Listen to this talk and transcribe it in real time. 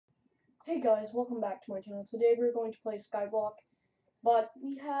Hey guys, welcome back to my channel. Today we're going to play Skyblock, but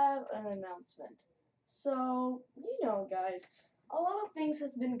we have an announcement. So, guys, a lot of things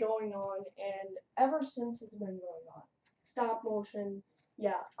has been going on, and ever since it's been going on. Stop motion,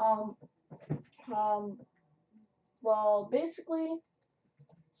 yeah, um, well, basically,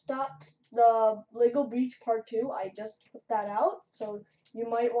 stop the Lego Beach Part 2, I just put that out, so you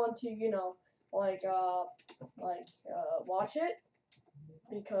might want to, like, watch it,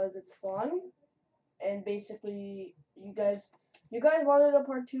 because it's fun. And basically you guys wanted a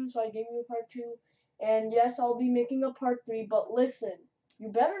part 2, so I gave you a part 2. And yes, I'll be making a part 3, but listen,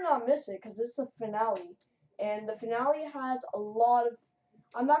 you better not miss it because it's the finale. And the finale has a lot of,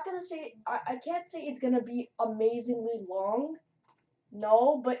 I'm not gonna say, I can't say it's gonna be amazingly long,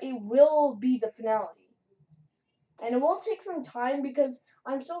 no, but it will be the finale. And it will take some time because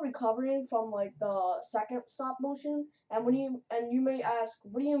I'm still recovering from like the second stop motion. And you may ask,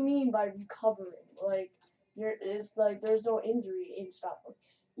 what do you mean by recovering? Like, it's like there's no injury in stop motion.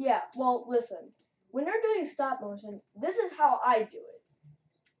 Yeah, well, listen, when you're doing stop motion, this is how I do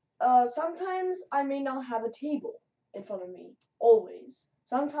it. Sometimes I may not have a table in front of me, always.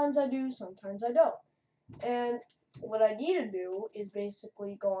 Sometimes I do, sometimes I don't. And what I need to do is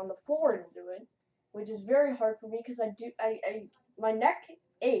basically go on the floor and do it, which is very hard for me because my neck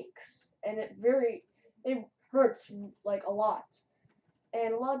aches and it hurts like a lot.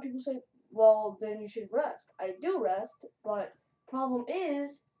 And a lot of people say, well, then you should rest. I do rest, but problem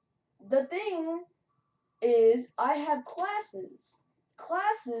is, the thing is I have classes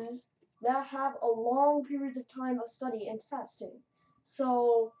that have a long periods of time of study and testing.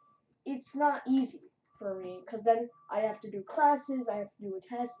 So it's not easy for me because then I have to do classes, I have to do a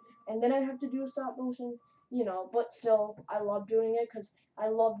test, and then I have to do a stop motion, but still I love doing it because I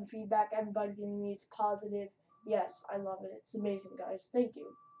love the feedback everybody's giving me. It's positive. Yes, I love it. It's amazing, guys. Thank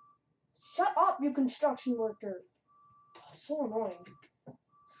you. Shut up, you construction worker. So annoying.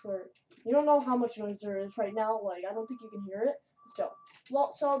 For You don't know how much noise there is right now. Like, I don't think you can hear it. Still.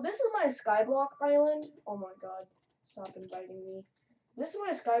 Well, so this is my Skyblock island. Oh my god. Stop inviting me. This is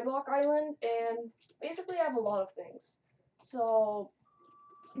my Skyblock island, and basically I have a lot of things. So,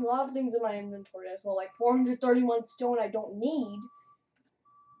 a lot of things in my inventory as well. Like 431 stone I don't need.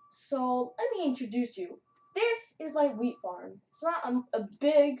 So, let me introduce you. This is my wheat farm. It's not a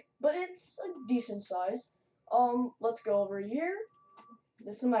big, but it's a decent size. Let's go over here.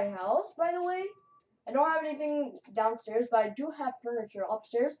 This is my house, by the way. I don't have anything downstairs, but I do have furniture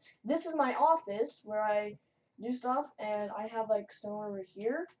upstairs. This is my office where I do stuff, and I have like stone over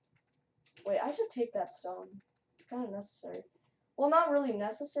here. Wait, I should take that stone. It's kind of necessary. Well, not really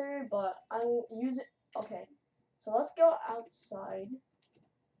necessary, but I'm using. Okay, so let's go outside.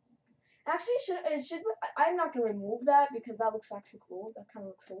 Actually, I'm not gonna remove that because that looks actually cool. That kind of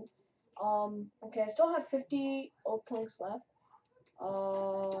looks cool. Okay, I still have 50 oak planks left.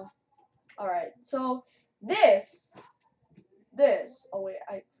 Alright, so this, oh wait,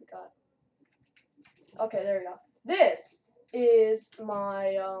 I forgot. Okay, there we go. This is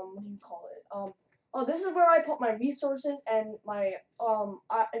my, what do you call it? Oh, this is where I put my resources and my,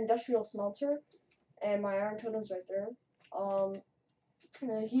 industrial smelter, and my iron totem's right there.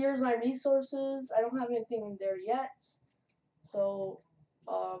 Here's my resources. I don't have anything in there yet, so,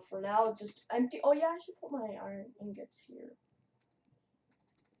 for now, just empty. Oh yeah, I should put my iron ingots here.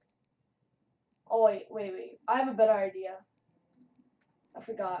 Oh wait. I have a better idea. I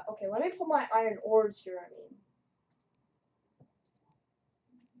forgot. Okay, let me put my iron ores here, I mean.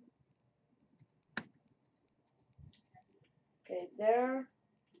 Okay, there.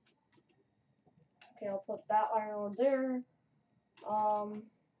 Okay, I'll put that iron ore there. Um,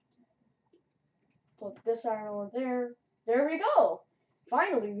 put this iron ore there. There we go!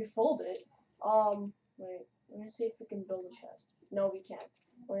 Finally, we fold it. Wait, let me see if we can build a chest. No, we can't.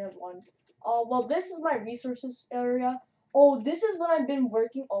 We have one. Well, this is my resources area. Oh, this is what I've been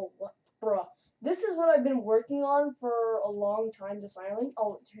working. Oh, what, bruh. This is what I've been working on for a long time. This island.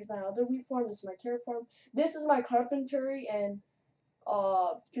 Oh, here's my other wheat farm. This is my carrot farm. This is my carpentry and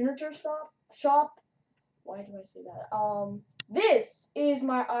furniture shop. Why do I say that? This is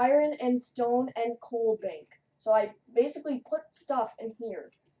my iron and stone and coal bank. So I basically put stuff in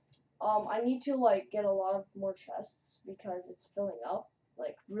here. I need to like get a lot of more chests because it's filling up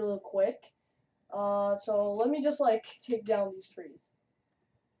like real quick. So let me just like take down these trees.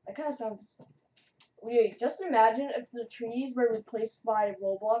 That kind of sounds. Wait, just imagine if the trees were replaced by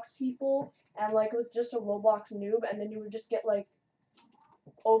Roblox people and like it was just a Roblox noob, and then you would just get like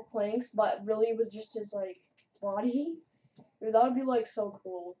oak planks, but really it was just his like body. Dude, that would be like so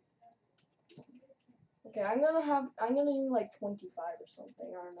cool. Okay, I'm gonna need like 25 or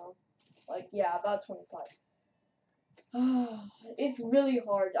something. I don't know. Like, yeah, about 25. It's really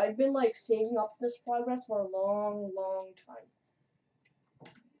hard. I've been like saving up this progress for a long, long time.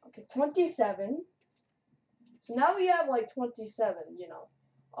 Okay, 27. So now we have like 27, you know.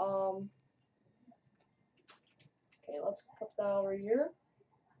 Okay, let's put that over here.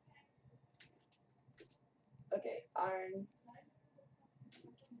 Okay, iron.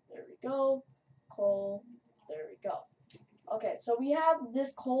 There we go. Coal. There we go. Okay, so we have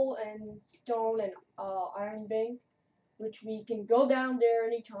this coal and stone and iron bank, which we can go down there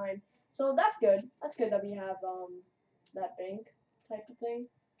anytime. So that's good. That's good that we have that bank type of thing.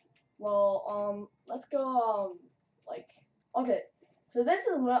 Well, let's go like okay. So this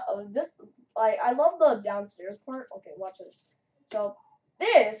is what this like I love the downstairs part. Okay, watch this. So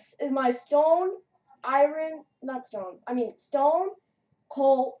this is my stone, iron, not stone. I mean stone,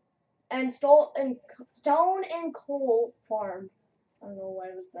 coal, and stone and coal farm. I don't know why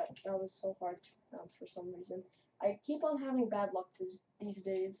was that was so hard to pronounce for some reason. I keep on having bad luck these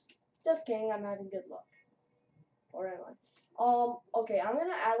days. Just kidding, I'm having good luck. Or am I? Okay, I'm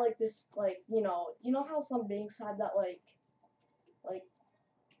gonna add like this, like, you know how some banks have that like, like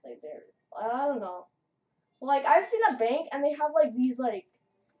there. I don't know. Like, I've seen a bank and they have like these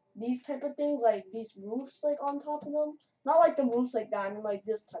type of things, like these roofs like on top of them. Not like the roofs like that. I mean like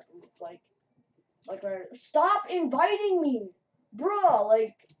this type of roof, like right. Stop inviting me, bruh.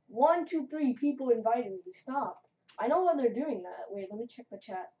 Like 1, 2, 3 people inviting me. Stop. I know why they're doing that. Wait, let me check the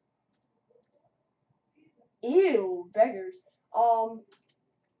chat. Ew, beggars. Oh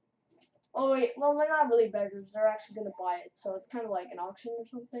wait, well they're not really beggars. They're actually gonna buy it, so it's kind of like an auction or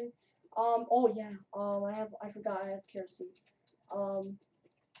something. Oh yeah. I forgot I have kerosene. Um,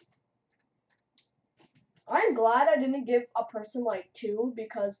 I'm glad I didn't give a person like 2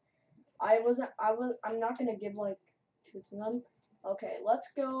 because I'm not gonna give like 2 to them. Okay,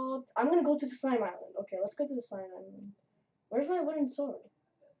 let's go. I'm gonna go to the slime island. Okay, let's go to the slime island. Where's my wooden sword?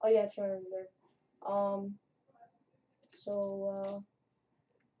 Oh yeah, it's right over there. So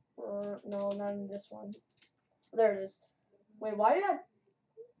no, not in this one. There it is. Wait, why do you have?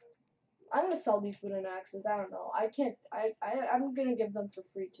 I'm gonna sell these wooden axes. I don't know. I can't. I'm gonna give them for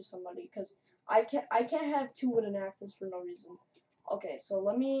free to somebody because I can't have 2 wooden axes for no reason. Okay, so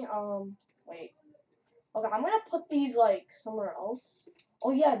let me wait. Okay, I'm gonna put these like somewhere else.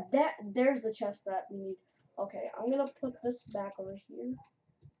 Oh yeah, there's the chest that we need. Okay, I'm gonna put this back over here.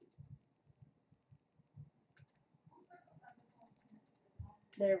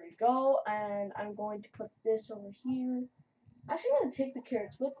 There we go, and I'm going to put this over here. Actually, I'm gonna take the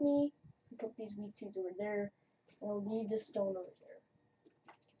carrots with me and put these wheat seeds over there, and I'll leave this stone over here.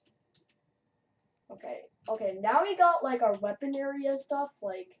 Okay, okay, now we got like our weapon area stuff,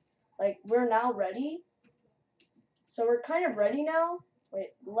 like we're now ready. So we're kind of ready now.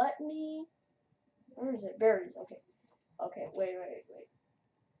 Wait, let me, where is it? Berries, okay. Okay, wait.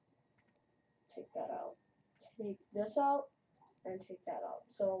 Take that out. Take this out, and take that out.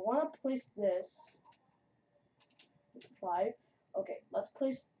 So I want to place this, 5. Okay, let's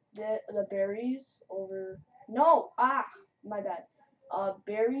place the berries over, no, my bad.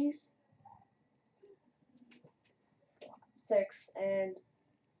 Berries, 6, and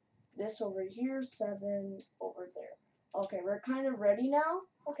this over here, 7 over there. Okay, we're kind of ready now.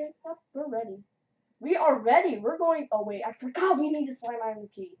 Okay, yep, we're ready. We are ready. We're going. Oh wait, I forgot we need a slime island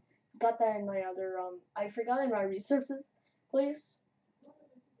key. Got that in my other I forgot in my resources place.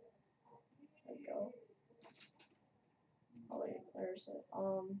 There we go. Oh wait, where's it?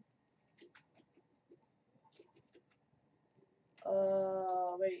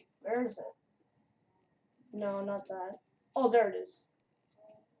 Wait, where is it? No, not that. Oh, there it is.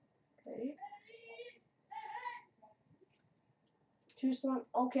 Okay. 2 slime.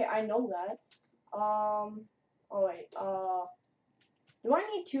 Okay, I know that. Oh wait. Do I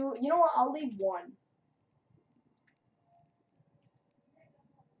need 2? You know what? I'll leave 1.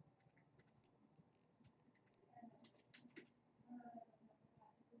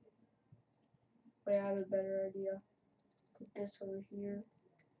 Wait, I have a better idea. Put this over here.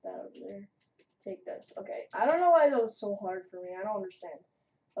 That over there. Take this. Okay, I don't know why that was so hard for me. I don't understand.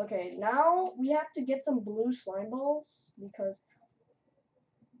 Okay, now we have to get some blue slime balls because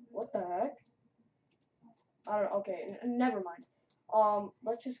what the heck? I don't know. Okay, never mind.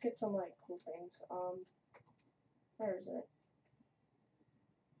 Let's just get some like cool things. Where is it?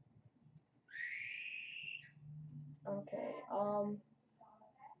 Okay.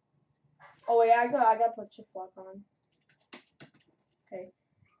 Oh wait, I got put shift block on. Okay.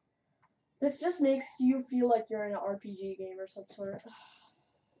 This just makes you feel like you're in an RPG game or some sort.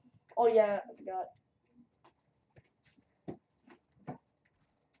 Oh yeah, I forgot.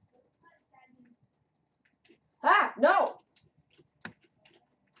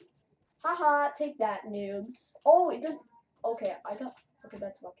 not take that, noobs. Oh, it does. Okay, I got. Okay,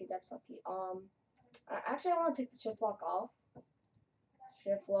 that's lucky. That's lucky. Actually, I want to take the shift lock off.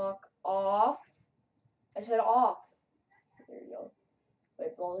 Shift lock off. I said off. There you go.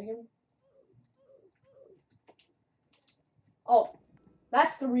 Wait, volume. Oh,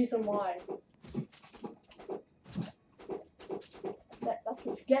 that's the reason why. That's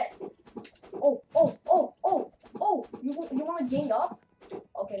what you get. Oh, oh, oh, oh, oh! You want to gang up?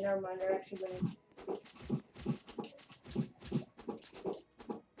 Okay, never mind. They're actually winning.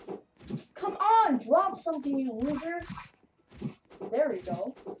 Come on, drop something, you losers! There we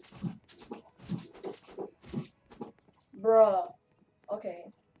go. Bruh.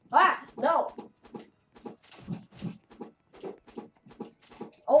 Okay. Ah! No!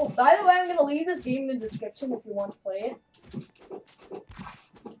 Oh, by the way, I'm gonna leave this game in the description if you want to play it.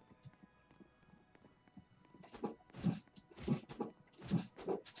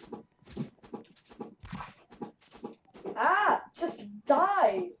 Ah! Just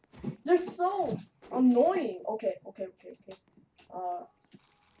die! They're so annoying. Okay. Okay,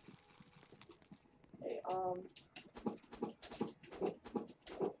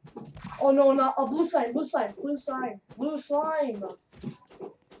 oh no, not a blue slime, blue slime, blue slime, blue slime.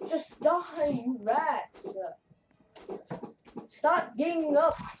 Just die, you rats. Stop ganging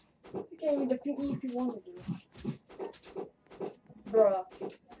up. You can't even defeat me if you want to do. Bruh.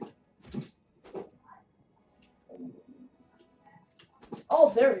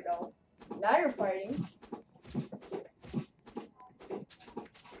 Oh, there we go. Now you're fighting.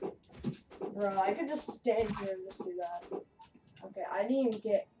 Bruh, I could just stand here and just do that. Okay, I didn't even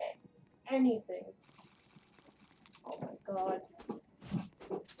get anything. Oh my god.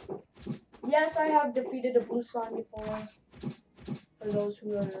 Yes, I have defeated a blue slime before. For those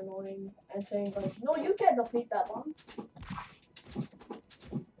who are annoying and saying like, no, you can't defeat that one.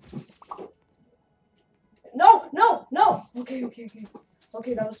 No, no, no! Okay.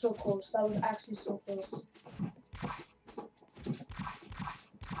 Okay, that was so close. That was actually so close.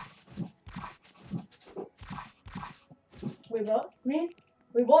 Wait, what? Green?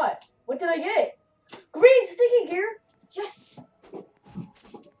 Wait, what? What did I get? Green sticky gear! Yes!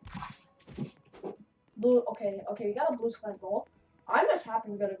 Blue, okay, we got a blue slime ball. I'm just happy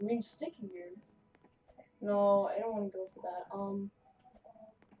we got a green sticky gear. No, I don't want to go for that.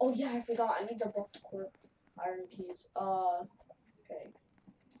 Oh yeah, I forgot. I need the buffer iron keys. Okay.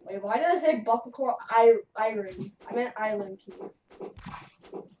 Wait, why did I say buffer core iron? I meant island keys.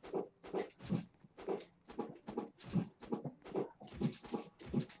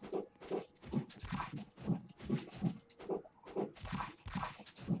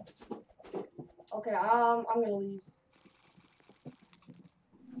 Okay, I'm gonna leave.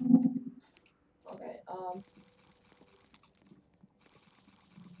 Okay,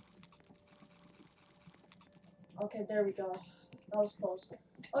 okay, there we go. That was close.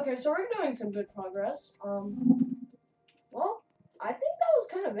 Okay, so we're doing some good progress. Well, I think that was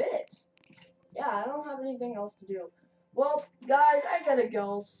kind of it. Yeah, I don't have anything else to do. Well, guys, I gotta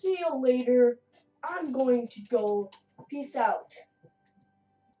go. See you later. I'm going to go. Peace out.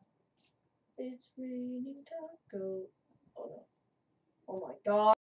 It's raining taco. Oh no. Oh my god.